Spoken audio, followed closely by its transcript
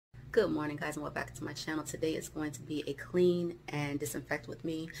Good morning, guys, and welcome back to my channel. Today is going to be a clean and disinfect with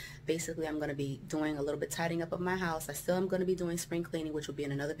me. Basically, I'm going to be doing a little bit tidying up of my house. I still am going to be doing spring cleaning, which will be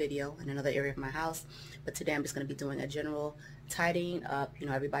in another video in another area of my house. But today I'm just going to be doing a general tidying up. You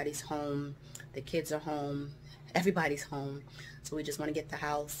know, everybody's home, the kids are home, everybody's home. So we just want to get the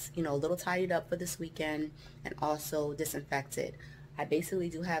house, you know, a little tidied up for this weekend and also disinfected. I basically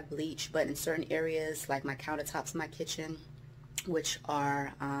do have bleach, but in certain areas like my countertops in my kitchen, which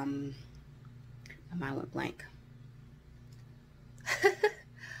are, my mind went blank.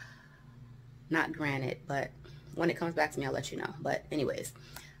 Not granite, but when it comes back to me, I'll let you know. But anyways,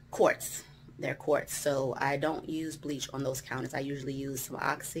 quartz. They're quartz. So I don't use bleach on those counters. I usually use some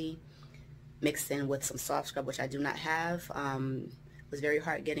Oxy mixed in with some soft scrub, which I do not have. It was very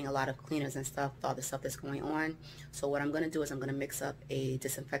hard getting a lot of cleaners and stuff with all the stuff that's going on. So what I'm going to do is I'm going to mix up a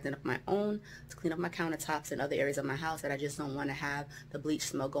disinfectant of my own to clean up my countertops and other areas of my house that I just don't want to have the bleach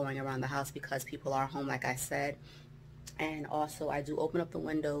smell going around the house because people are home, like I said. And also I do open up the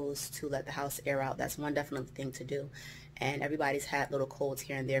windows to let the house air out. That's one definite thing to do. And everybody's had little colds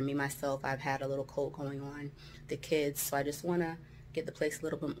here and there. Me, myself, I've had a little cold going on. The kids. So I just want to get the place a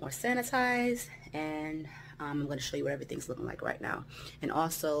little bit more sanitized, and I'm going to show you what everything's looking like right now. And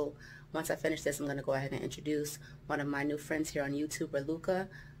also, once I finish this, I'm going to go ahead and introduce one of my new friends here on YouTube, Raluca,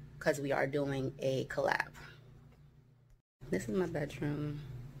 because we are doing a collab. This is my bedroom.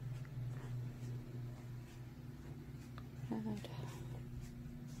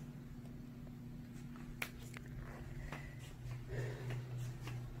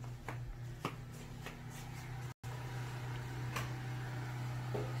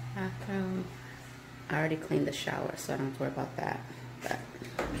 Bathroom. I already cleaned the shower, so I don't have to worry about that. But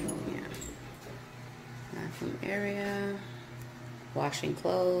yeah, bathroom area, washing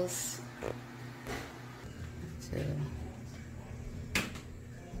clothes. To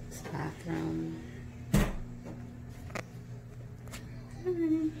this bathroom.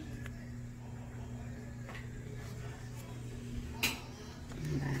 And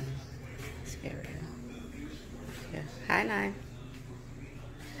then this area. Yeah. Hi, Nye.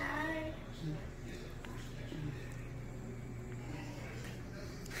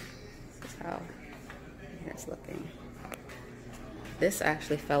 How it's looking. This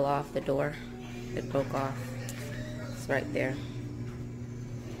actually fell off the door. It broke off. It's right there.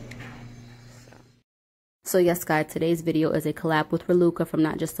 So yes, guys, today's video is a collab with Raluca from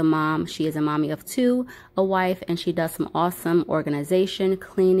Not Just a Mom. She is a mommy of two, a wife, and she does some awesome organization,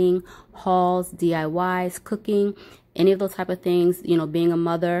 cleaning, hauls, DIYs, cooking, any of those type of things. You know, being a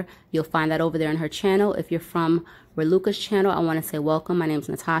mother, you'll find that over there on her channel. If you're from Raluca's channel, I want to say welcome. My name's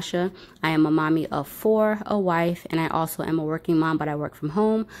Natasha. I am a mommy of four, a wife, and I also am a working mom, but I work from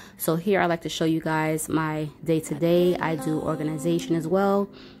home. So here I like to show you guys my day-to-day. I do organization as well,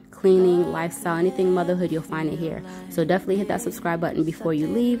 cleaning, lifestyle, anything motherhood, you'll find it here. So definitely hit that subscribe button before you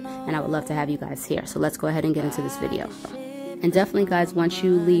leave, and I would love to have you guys here. So let's go ahead and get into this video. And definitely, guys, once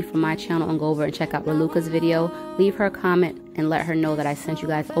you leave from my channel and go over and check out Raluca's video, leave her a comment and let her know that I sent you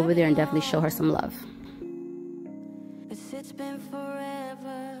guys over there, and definitely show her some love. It's been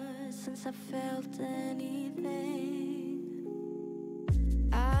forever since I felt anything.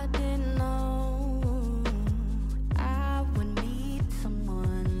 I didn't know I would meet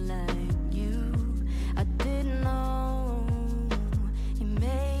someone like you. I didn't know you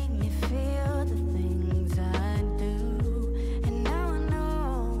made me feel the things I do. And now I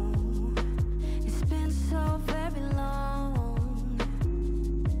know it's been so very long,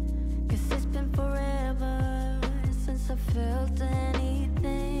 'cause it's been forever since I felt anything.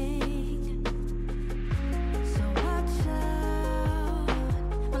 So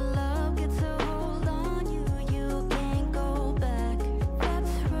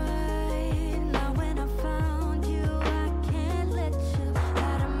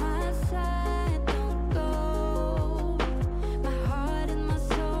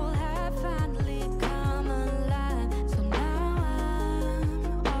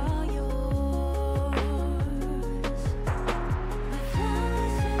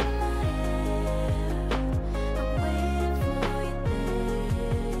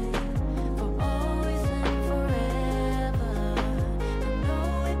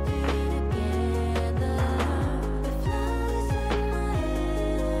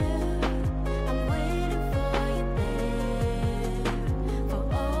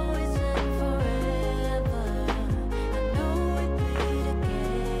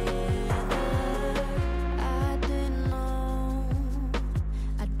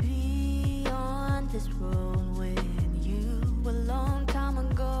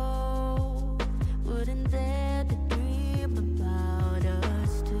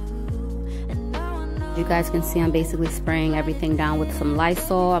You guys can see I'm basically spraying everything down with some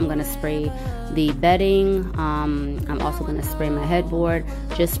Lysol. I'm gonna spray the bedding. I'm also gonna spray my headboard,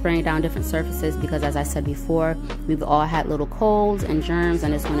 just spraying down different surfaces because, as I said before, we've all had little colds and germs,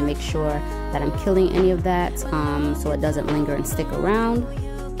 and I just wanna make sure that I'm killing any of that so it doesn't linger and stick around.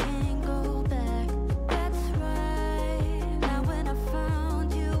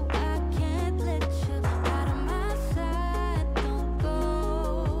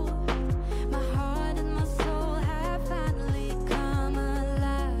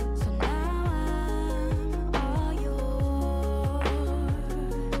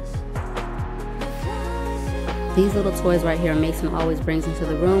 These little toys right here, Mason always brings into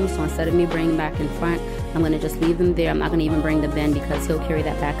the room, so instead of me bringing back in front, I'm going to just leave them there. I'm not going to even bring the bin because he'll carry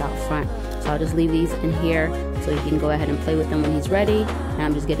that back out front. So I'll just leave these in here so he can go ahead and play with them when he's ready. And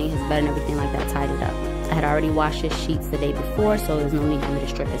I'm just getting his bed and everything like that tidied up. I had already washed his sheets the day before, so there's no need for me to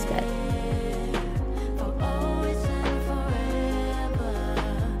strip his bed.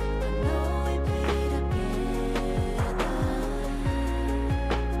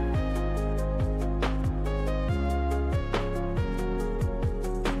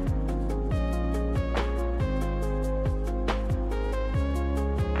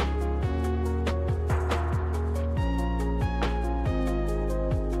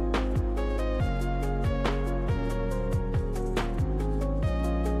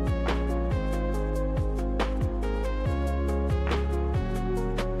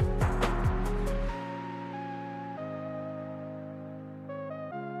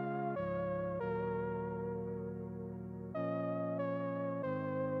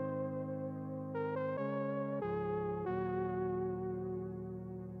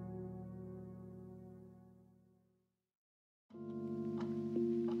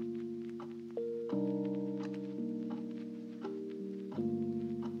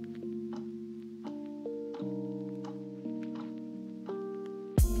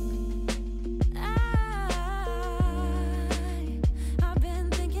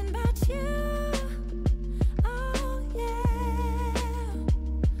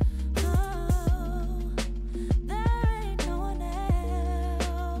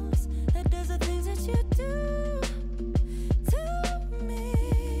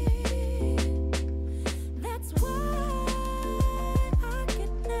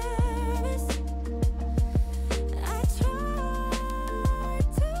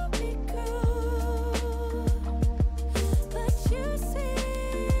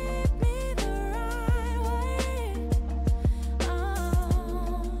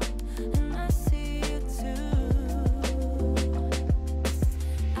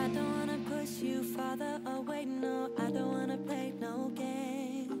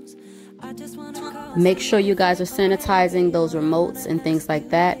 Make sure you guys are sanitizing those remotes and things like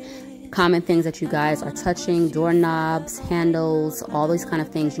that. Common things that you guys are touching, doorknobs, handles, all these kind of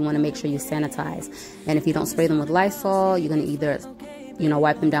things you want to make sure you sanitize. And if you don't spray them with Lysol, you're going to either,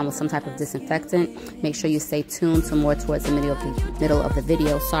 wipe them down with some type of disinfectant. Make sure you stay tuned to more towards the middle of the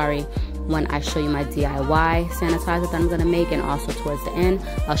video, when I show you my DIY sanitizer that I'm going to make, and also towards the end,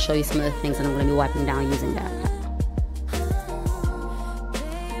 I'll show you some of the things that I'm going to be wiping down using that.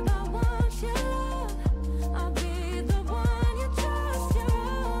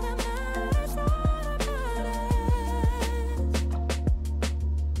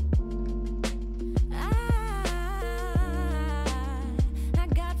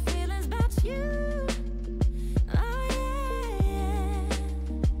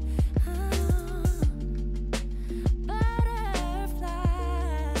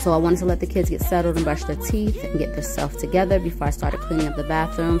 So I wanted to let the kids get settled and brush their teeth and get themselves together before I started cleaning up the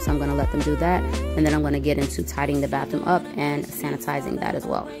bathroom. So I'm going to let them do that. And then I'm going to get into tidying the bathroom up and sanitizing that as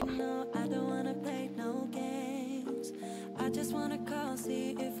well.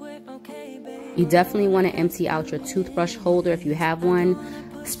 You definitely want to empty out your toothbrush holder if you have one.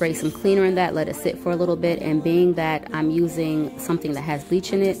 Spray some cleaner in that, let it sit for a little bit, and being that I'm using something that has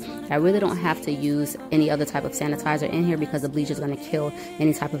bleach in it, I really don't have to use any other type of sanitizer in here because the bleach is going to kill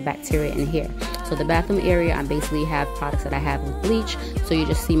any type of bacteria in here. So the bathroom area, I basically have products that I have with bleach, so you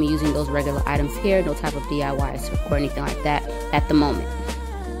just see me using those regular items here, no type of DIYs or anything like that at the moment.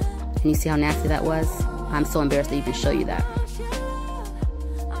 And you see how nasty that was? I'm so embarrassed to even show you that.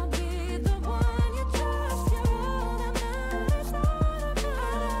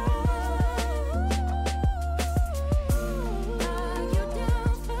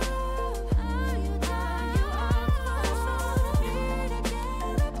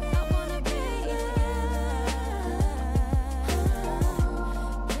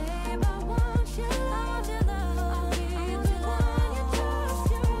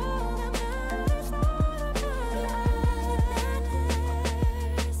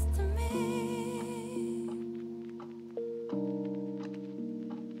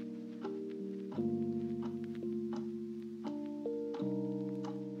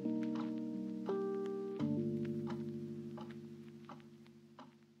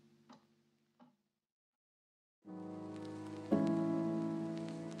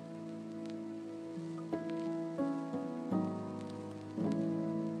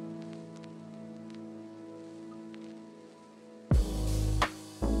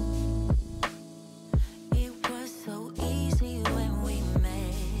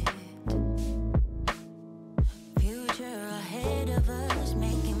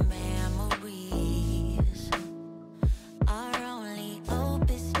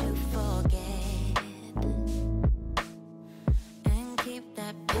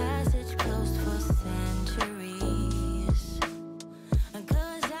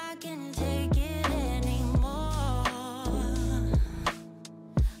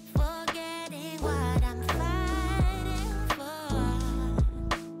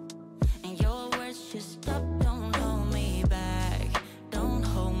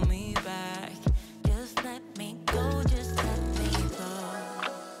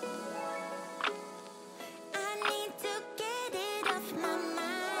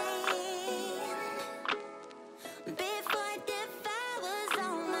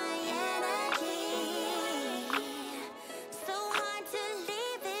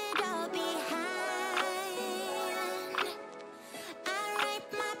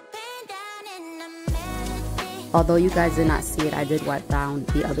 Although you guys did not see it, I did wipe down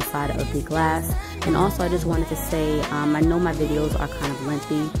the other side of the glass. And also I just wanted to say, I know my videos are kind of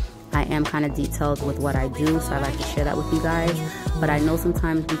lengthy. I am kind of detailed with what I do, so I like to share that with you guys. But I know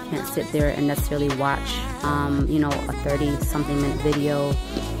sometimes we can't sit there and necessarily watch, you know, a 30-something minute video,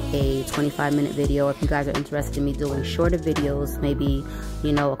 a 25-minute video. If you guys are interested in me doing shorter videos, maybe,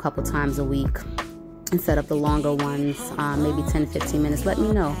 you know, a couple times a week, instead of the longer ones, maybe 10-15 minutes, let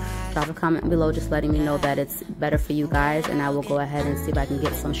me know. Drop a comment below just letting me know that it's better for you guys, and I will go ahead and see if I can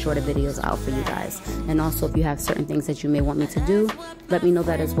get some shorter videos out for you guys. And also, if you have certain things that you may want me to do, let me know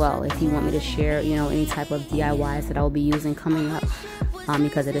that as well. If you want me to share, you know, any type of DIYs that I will be using coming up,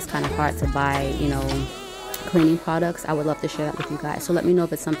 because it is kind of hard to buy, you know, cleaning products, I would love to share that with you guys. So let me know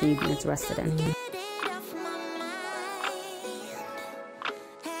if it's something you'd be interested in.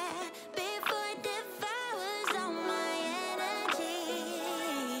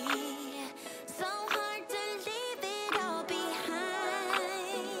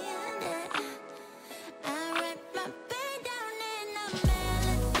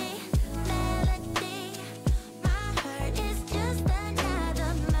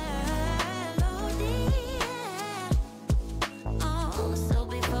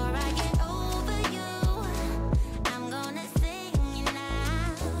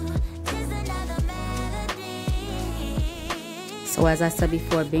 So as I said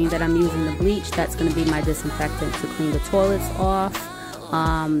before, being that I'm using the bleach, that's going to be my disinfectant to clean the toilets off.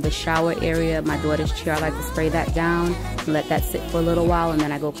 The shower area, my daughter's chair, I like to spray that down and let that sit for a little while, and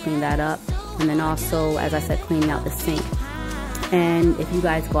then I go clean that up. And then also, as I said, cleaning out the sink. And if you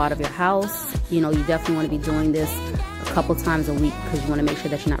guys go out of your house, you know, you definitely want to be doing this a couple times a week, because you want to make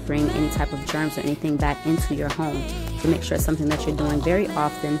sure that you're not bringing any type of germs or anything back into your home. So make sure it's something that you're doing very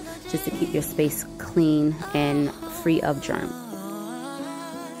often, just to keep your space clean and free of germs.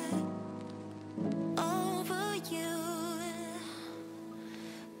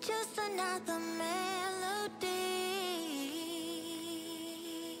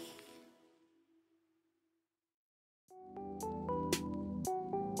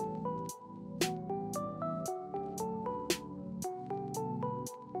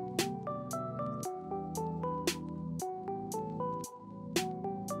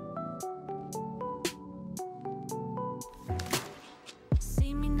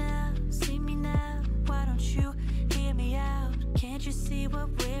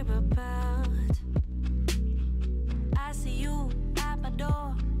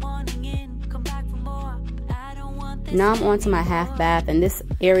 Now I'm on to my half bath, and this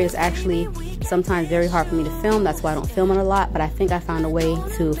area is actually sometimes very hard for me to film. That's why I don't film it a lot, but I think I found a way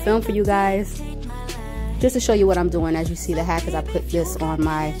to film for you guys, just to show you what I'm doing. As you see, the hack is I put this on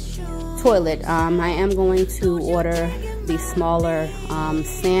my toilet. I am going to order the smaller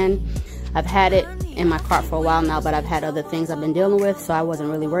sand. I've had it in my cart for a while now, but I've had other things I've been dealing with, so I wasn't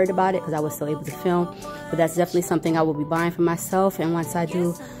really worried about it because I was still able to film. But that's definitely something I will be buying for myself, and once I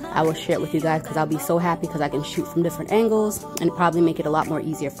do, I will share it with you guys, because I'll be so happy because I can shoot from different angles and probably make it a lot more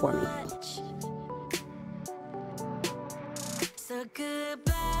easier for me. So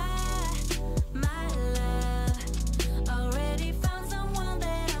goodbye, my love. Already found someone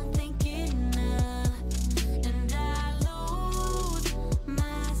that I'm thinking of, and I lose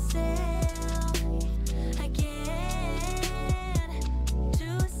myself again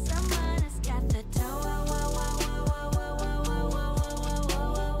to someone who's got the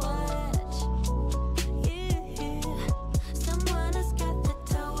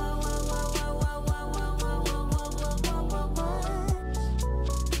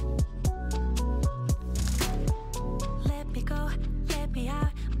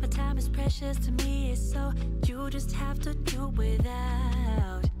to me, so you just have to do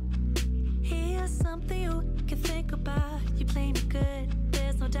without. Here's something you can think about. You play me good,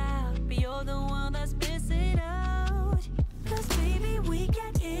 there's no doubt, but you're the one that's missing out. 'Cause baby, we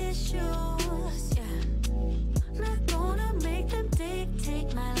got issues, yeah. Not gonna make them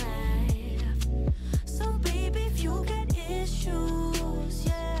dictate my life. So baby, if you got issues,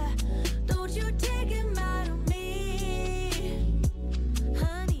 yeah, don't you take them out of me,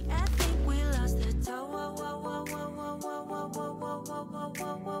 honey. I think we lost the toe.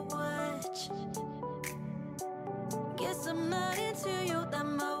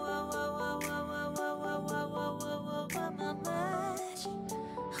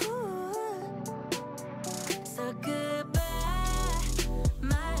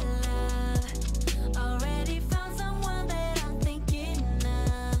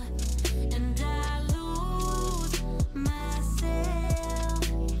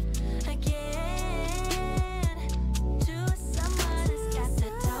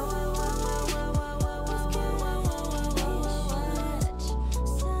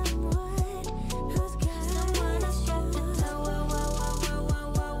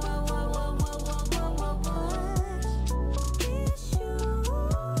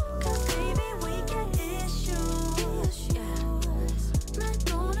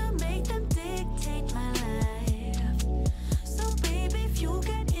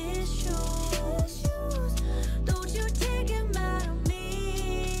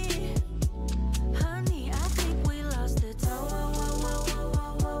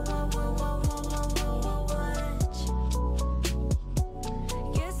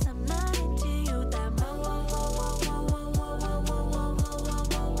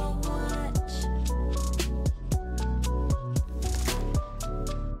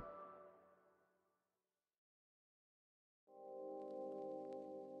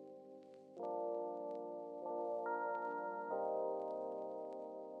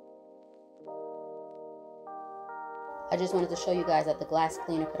 I just wanted to show you guys that the glass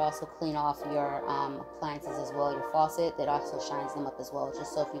cleaner could also clean off your appliances as well. Your faucet, it also shines them up as well,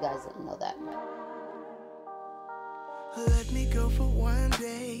 just so if you guys didn't know that. Let me go for one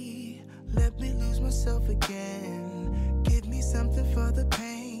day. Let me lose myself again. Give me something for the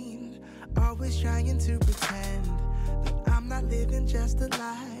pain. Always trying to pretend that I'm not living just a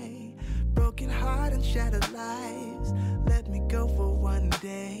lie. Broken heart and shattered lives. Let me go for one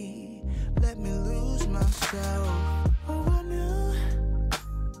day. Let me lose myself. Oh, I knew.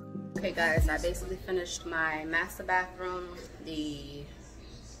 Okay guys, I basically finished my master bathroom, the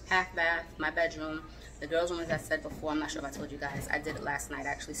half bath, my bedroom. The girls' room, as I said before, I'm not sure if I told you guys, I did it last night. I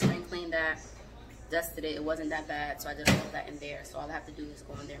actually spring cleaned that, dusted it. It wasn't that bad, so I did all of that in there. So all I have to do is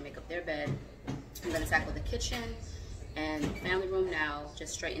go in there and make up their bed. I'm going to tackle the kitchen and family room now,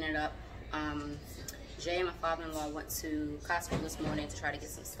 just straighten it up. Jay and my father-in-law went to Costco this morning to try to get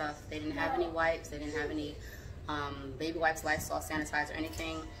some stuff. They didn't have any wipes. They didn't have any baby wipes, Lysol, sanitizer,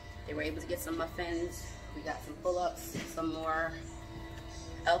 anything. They were able to get some muffins. We got some pull-ups, some more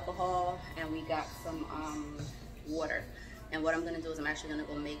alcohol, and we got some water. And what I'm gonna do is I'm actually gonna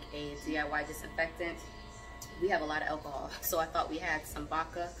go make a DIY disinfectant. We have a lot of alcohol, so I thought we had some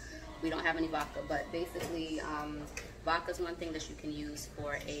vodka. We don't have any vodka, but basically vodka is one thing that you can use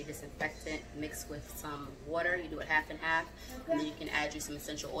for a disinfectant mixed with some water. You do it half and half, and then you can add you some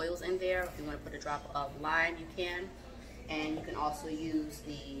essential oils in there. If you want to put a drop of lime, you can. And you can also use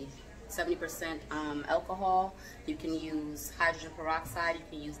the 70% alcohol. You can use hydrogen peroxide. You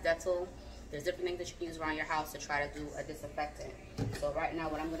can use Dettol. There's different things that you can use around your house to try to do a disinfectant. So right now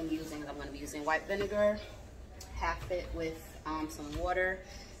what I'm going to be using is I'm going to be using white vinegar, half it with some water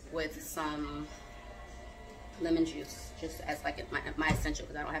with some lemon juice, just as like my essential,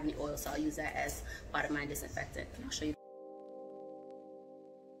 because I don't have any oil, so I'll use that as part of my disinfectant. I'll show you.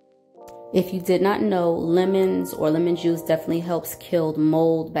 If you did not know, lemons or lemon juice definitely helps kill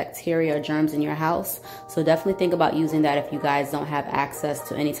mold, bacteria, or germs in your house. So definitely think about using that if you guys don't have access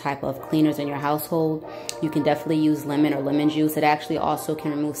to any type of cleaners in your household. You can definitely use lemon or lemon juice. It actually also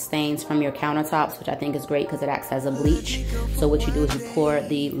can remove stains from your countertops, which I think is great because it acts as a bleach. So what you do is you pour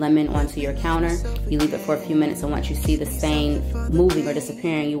the lemon onto your counter, you leave it for a few minutes, and once you see the stain moving or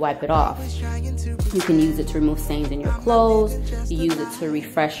disappearing, you wipe it off. You can use it to remove stains in your clothes, you use it to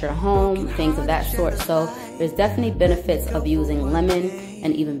refresh your home, things of that sort. So there's definitely benefits of using lemon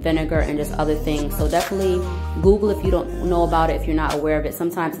and even vinegar and just other things. So definitely Google if you don't know about it, if you're not aware of it.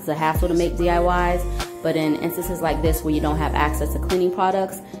 Sometimes it's a hassle to make DIYs, but in instances like this where you don't have access to cleaning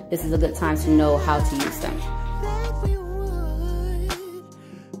products, this is a good time to know how to use them.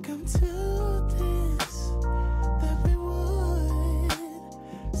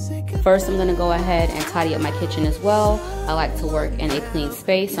 First, I'm gonna go ahead and tidy up my kitchen as well. I like to work in a clean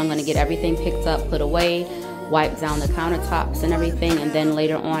space, so I'm gonna get everything picked up, put away, wipe down the countertops and everything, and then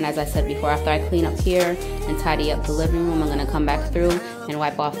later on, as I said before, after I clean up here and tidy up the living room, I'm gonna come back through and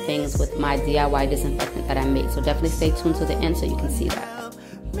wipe off things with my DIY disinfectant that I made. So definitely stay tuned to the end so you can see that.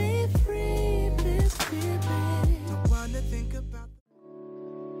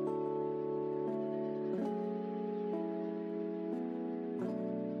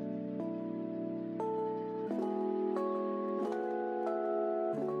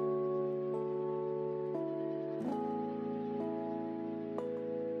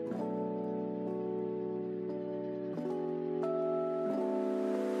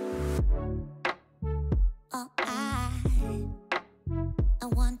 All I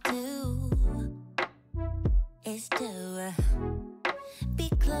want to is to be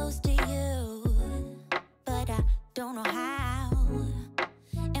close to you, but I don't know how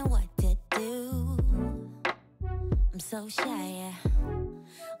and what to do. I'm so shy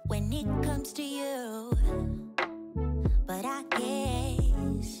when it comes to you, but I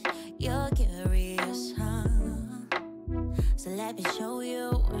guess you're curious, huh? So let me show you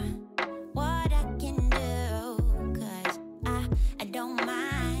what I can do, 'cause I don't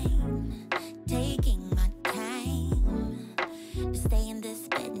mind taking my time to stay in this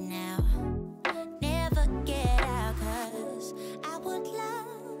bed now, never get out, 'cause I would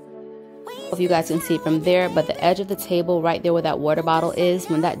love. If you guys can see it from there, but the edge of the table right there where that water bottle is,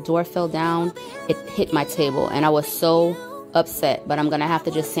 when that door fell down, it hit my table and I was so upset. But I'm gonna have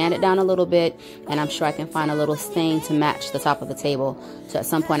to just sand it down a little bit, and I'm sure I can find a little stain to match the top of the table. So at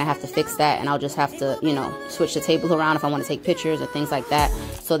some point I have to fix that, and I'll just have to, you know, switch the table around if I want to take pictures or things like that,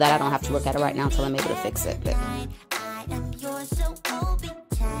 so that I don't have to look at it right now until I'm able to fix it. But I am yours, so hold me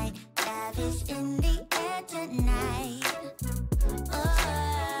tight. Love is in the air tonight.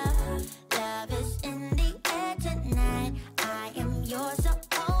 Oh, love is in the air tonight. I am yours, so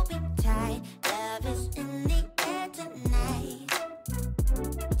hold me tight. Love is in the air tonight.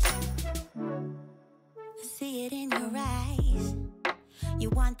 nice. You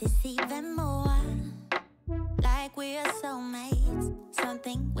want this even more, like we are soulmates,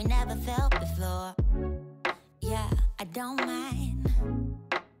 something we never felt before. Yeah, I don't mind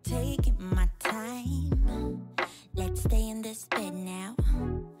taking my time. Let's stay in this bed now,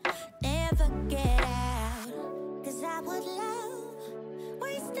 never get out. 'Cause I would love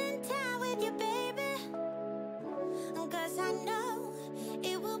wasting time with you, baby. 'Cause I know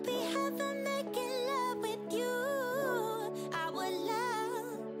it will be heaven making love with you. I would love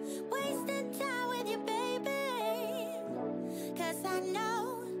wasting time with you, baby. 'Cause I know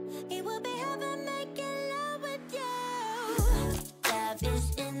it will be heaven making love with you. Love is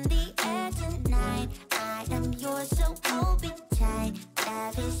in the air tonight. I am yours, so hold me tight.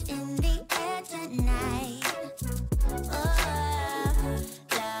 Love is in the air tonight. Oh,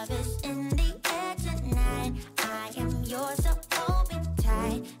 love is in the air tonight. I am yours, so hold me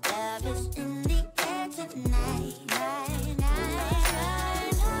tight. Love is in the air tonight. Night, night,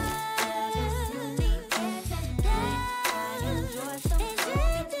 night, night. Love is in the air tonight. I am yours, so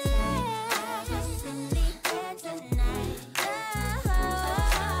hold me tight. Love is in the air tonight. Oh,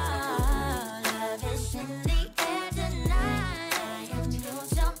 love is in the air tonight. I am yours,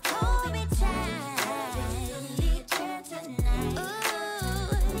 so hold me tight. Love is in the air tonight.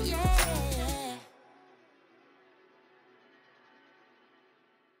 Ooh, yeah.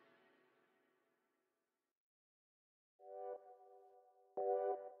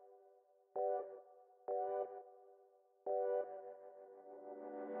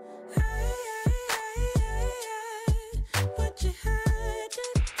 What you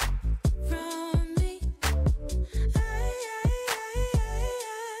hiding from me?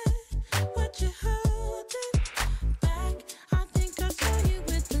 What you holding back? I think I saw you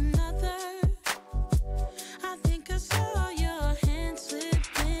with another. I think I saw your hand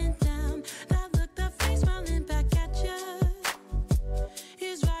slipping down. That look, that face smiling back at you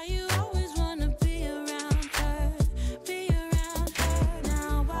is why you always wanna be around her, be around her.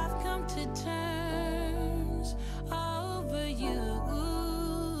 Now I've come to terms over you,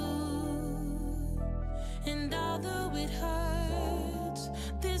 and although it hurts,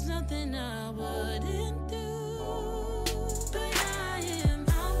 there's nothing I wouldn't do. But I am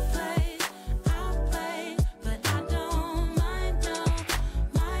outplayed, but I don't mind, no,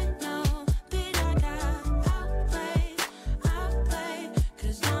 that I got outplayed,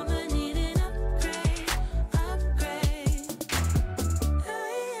 'cause I'ma need an upgrade.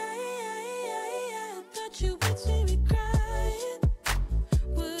 I thought you would see me crying,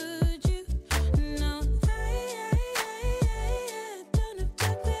 would you? No, don't have to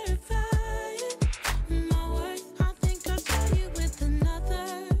clarify it. My worth, I think I saw you with another.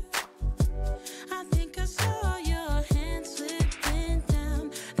 I think I saw your hand slipping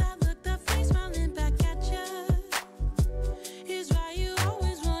down. That look, that face smiling back at you is why you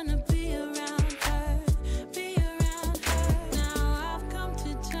always wanna be around her, be around her. Now I've come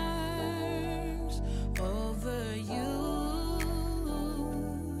to terms over you,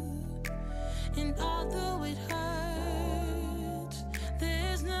 and although it hurts,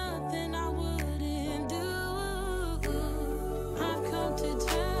 there's nothing I wouldn't do. I've come to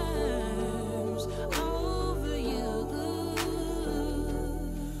terms over you,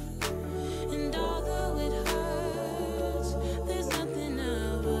 and although it hurts, there's nothing I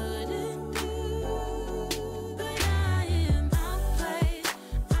wouldn't do. But I am outplayed,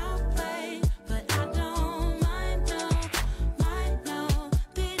 but I don't mind, no,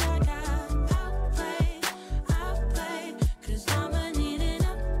 that I got outplayed, 'cause I'ma need an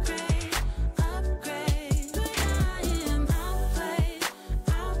upgrade. But I am outplayed,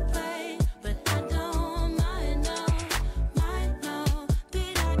 but I don't mind, no,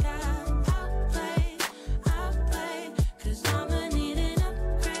 that I got outplayed, 'cause I'ma need an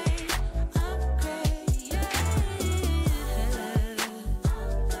upgrade, yeah.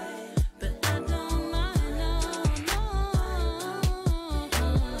 But I don't mind, no,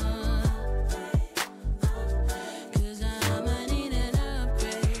 'cause I'ma need an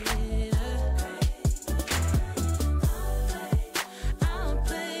upgrade. I'll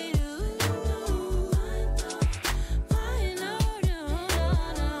play you, mine, no,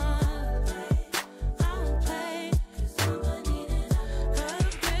 I'll play, 'cause I'ma need an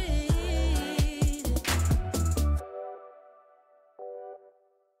upgrade.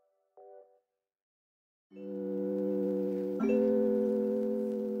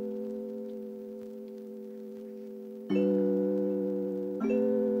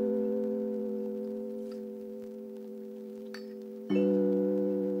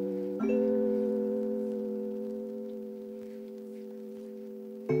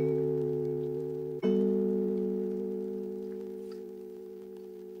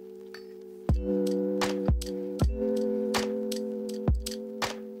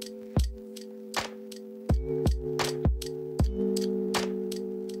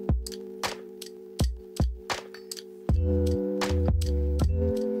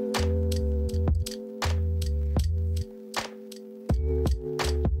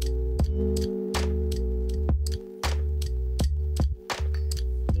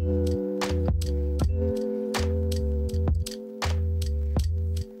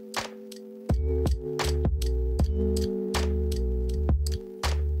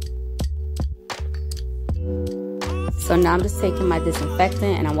 So now I'm just taking my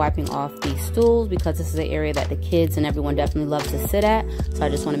disinfectant and I'm wiping off these stools because this is an area that the kids and everyone definitely loves to sit at. So I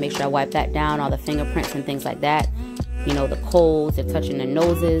just want to make sure I wipe that down, all the fingerprints and things like that. You know, the colds, they're touching their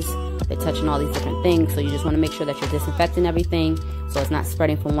noses, they're touching all these different things. So you just want to make sure that you're disinfecting everything so it's not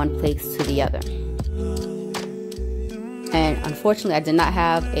spreading from one place to the other. And unfortunately, I did not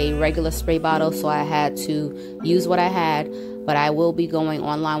have a regular spray bottle, so I had to use what I had. But I will be going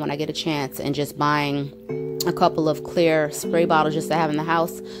online when I get a chance and just buying a couple of clear spray bottles just to have in the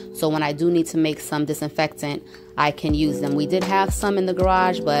house. So when I do need to make some disinfectant, I can use them. We did have some in the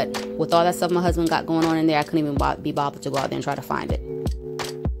garage, but with all that stuff my husband got going on in there, I couldn't even be bothered to go out there and try to find it.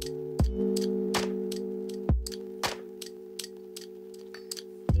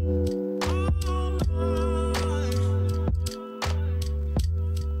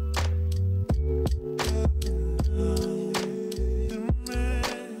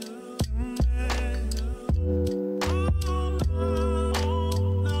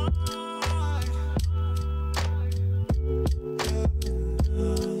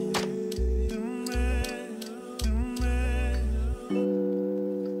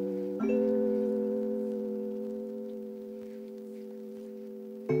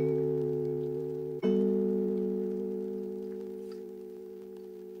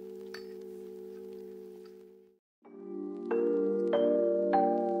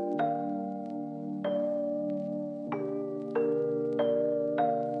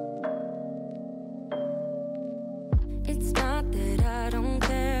 It's not that I don't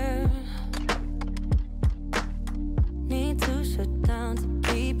care. Need to shut down to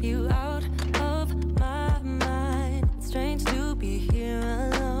keep you out of my mind. Strange to be here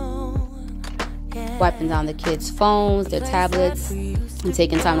alone. Yeah. Wiping down the kids' phones, their tablets, and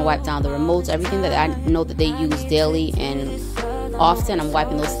taking time to wipe down the remotes, everything that I know that they use daily and often. I'm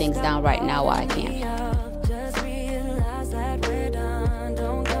wiping those things down right now while I can.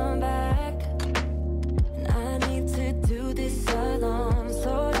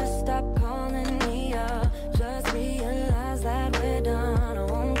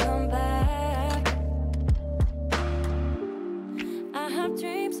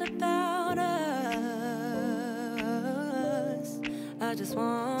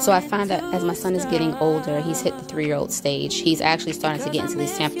 So I find that as my son is getting older, he's hit the 3-year-old stage. He's actually starting to get into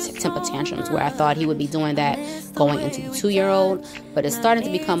these temper tantrums where I thought he would be doing that going into the 2-year-old. But it's starting to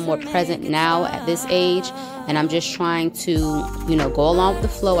become more present now at this age. And I'm just trying to, you know, go along with the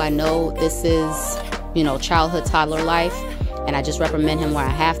flow. I know this is, you know, childhood, toddler life. And I just reprimand him where I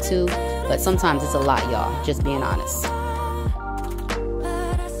have to. But sometimes it's a lot, y'all, just being honest.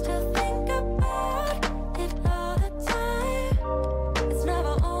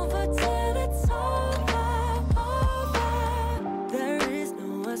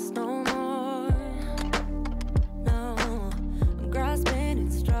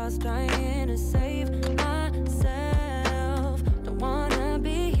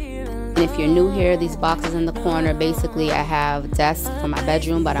 If you're new here, these boxes in the corner, basically I have desks for my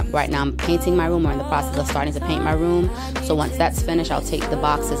bedroom, but right now I'm painting my room. We're in the process of starting to paint my room. So once that's finished, I'll take the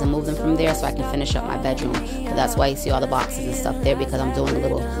boxes and move them from there so I can finish up my bedroom. So that's why you see all the boxes and stuff there, because I'm doing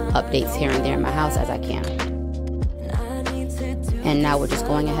little updates here and there in my house as I can. And now we're just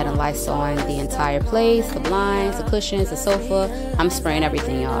going ahead and Lysoling the entire place, the blinds, the cushions, the sofa. I'm spraying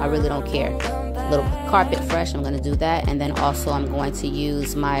everything, y'all. I really don't care. Little carpet fresh, I'm going to do that. And then also I'm going to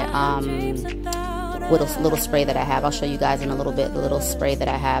use my little spray that I have. I'll show you guys in a little bit the little spray that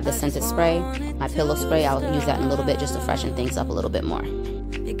I have, the scented spray, my pillow spray. I'll use that in a little bit just to freshen things up a little bit more.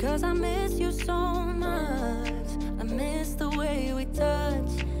 Because I miss you so much, I miss the way we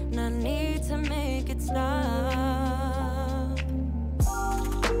touch, and I need to make it stop.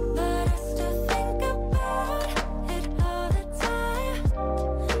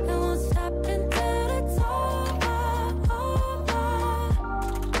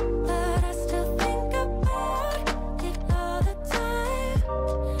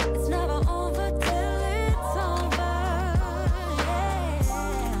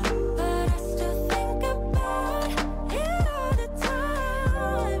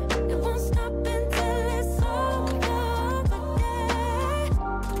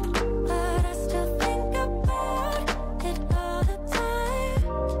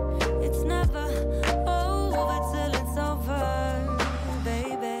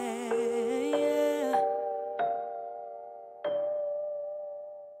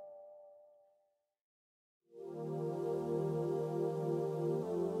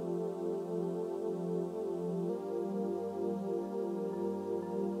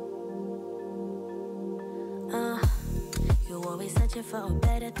 You always searching for a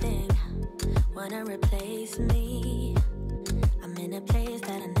better thing. wanna replace me. I'm in a place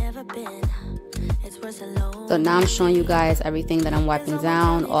that I've never been. It's worse alone. So now I'm showing you guys everything that I'm wiping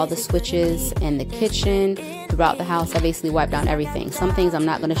down, all the switches in the kitchen, throughout the house. I basically wiped down everything. Some things I'm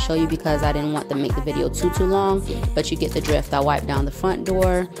not going to show you because I didn't want to make the video too long, but you get the drift. I wiped down the front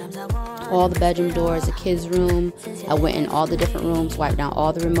door, all the bedroom doors, the kids' room. I went in all the different rooms, wiped down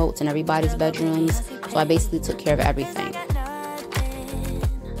all the remotes in everybody's bedrooms. So I basically took care of everything.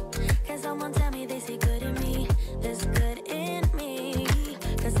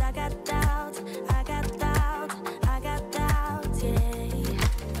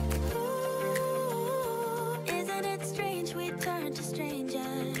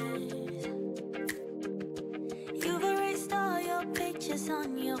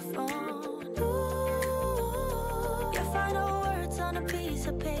 On your phone, your final words on a piece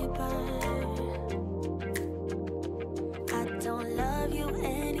of paper. I don't love you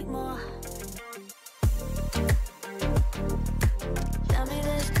anymore. Tell me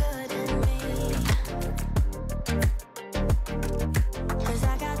there's good in me, 'cause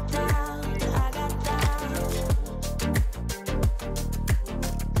I got doubt, I got doubt.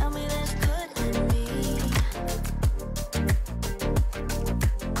 Tell me there's good in me,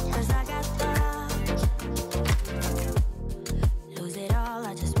 'cause I got doubt. Lose it all,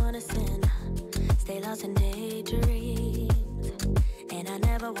 I just wanna sin. Stay lost in daydreams, and I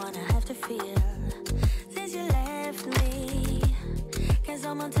never wanna have to fear since you left me. Can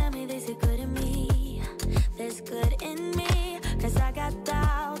someone tell me there's good in me? There's good in me, 'cause I got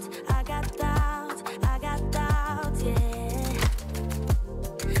doubt, I got doubt, I got doubt, yeah.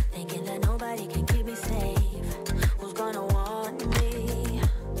 Thinking that nobody can keep me safe. Who's gonna want me?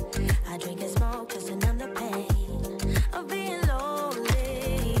 I drink and smoke just to numb the pain of being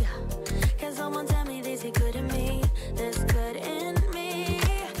lonely. Can someone tell me there's good in me? There's good in me,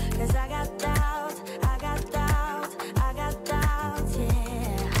 'cause I got doubt, I got doubt, I got doubt,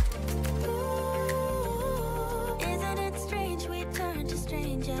 yeah. Ooh, isn't it strange we turn to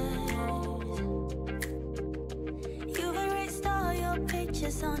strangers? You've erased all your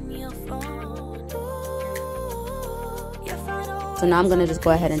pictures on your phone. Ooh, your final. So now I'm going to just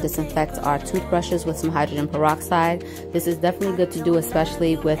go ahead and disinfect our toothbrushes with some hydrogen peroxide. This is definitely good to do,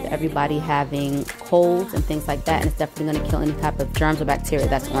 especially with everybody having colds and things like that. And it's definitely going to kill any type of germs or bacteria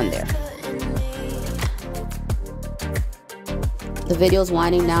that's on there. The video's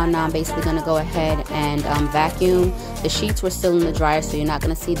winding down now. I'm basically going to go ahead and vacuum. The sheets were still in the dryer, so you're not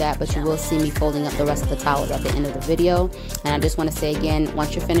going to see that, but you will see me folding up the rest of the towels at the end of the video. And I just want to say again,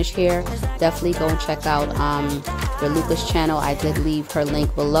 once you're finished here, definitely go and check out Raluca's channel. I did leave her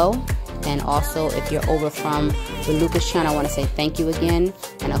link below. And also, if you're over from Raluca's channel, I want to say thank you again.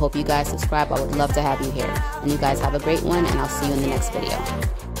 And I hope you guys subscribe. I would love to have you here. And you guys have a great one, and I'll see you in the next video.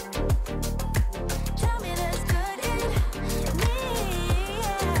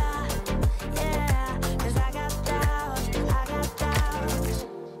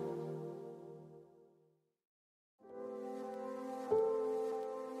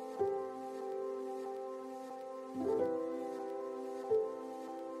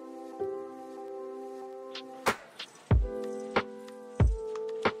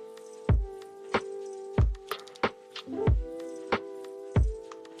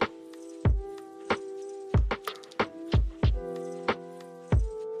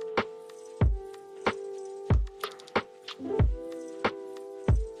 Yeah.